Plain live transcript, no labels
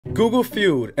Google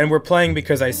Feud, and we're playing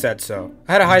because I said so.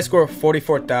 I had a high score of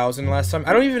 44,000 last time.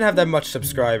 I don't even have that much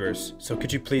subscribers, so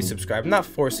could you please subscribe? I'm not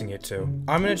forcing you to.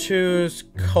 I'm gonna choose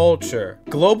culture.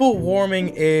 Global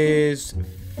warming is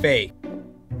fake.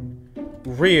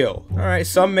 Real. Alright,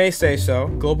 some may say so.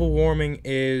 Global warming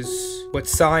is what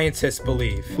scientists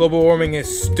believe. Global warming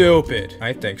is stupid.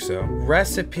 I think so.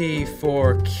 Recipe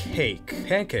for cake.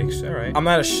 Pancakes, alright. I'm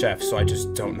not a chef, so I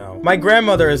just don't know. My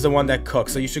grandmother is the one that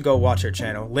cooks, so you should go watch her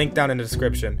channel. Link down in the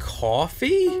description.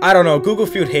 Coffee? I don't know. Google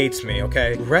Feud hates me,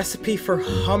 okay? Recipe for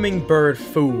hummingbird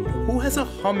food. Who has a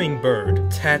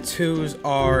hummingbird? Tattoos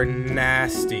are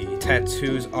nasty.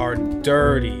 Tattoos are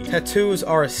dirty. Tattoos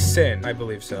are a sin. I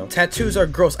believe so. Tattoos are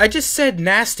gross. I just said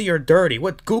nasty or dirty.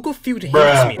 What? Google Feud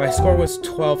hates me. My score was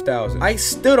 12,000. I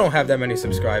still don't have that many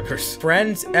subscribers.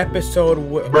 Friends episode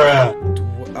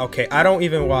okay, I don't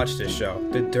even watch this show.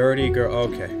 The dirty girl.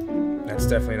 Okay. That's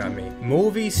definitely not me.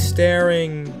 Movie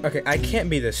staring. Okay, I can't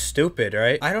be this stupid,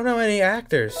 right? I don't know any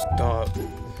actors. The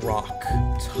Rock.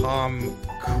 Tom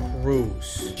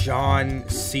Cruise. John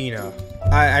Cena.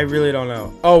 I really don't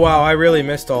know. Oh wow, I really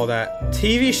missed all that.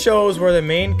 TV shows where the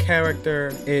main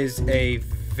character is a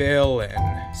villain.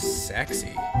 Sexy.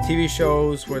 TV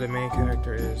shows where the main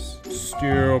character is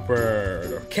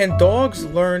stupid. Can dogs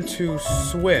learn to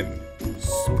swim?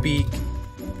 Speak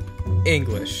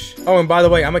English. Oh, and by the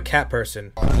way, I'm a cat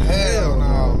person. Hell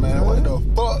no, man. What the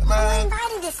fuck, man?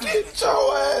 Get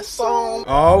your ass on.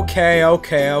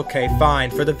 Okay, fine.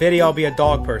 For the video, I'll be a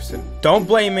dog person. Don't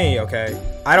blame me, okay?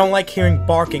 I don't like hearing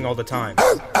barking all the time.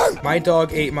 My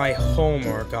dog ate my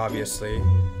homework, obviously.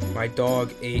 My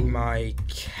dog ate my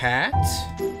cat,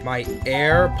 my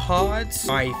AirPods,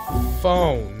 my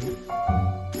phone.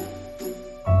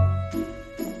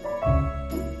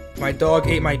 My dog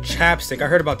ate my chapstick. I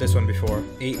heard about this one before.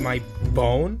 Ate my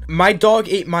bone. My dog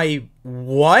ate my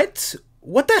what?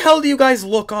 What the hell do you guys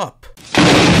look up?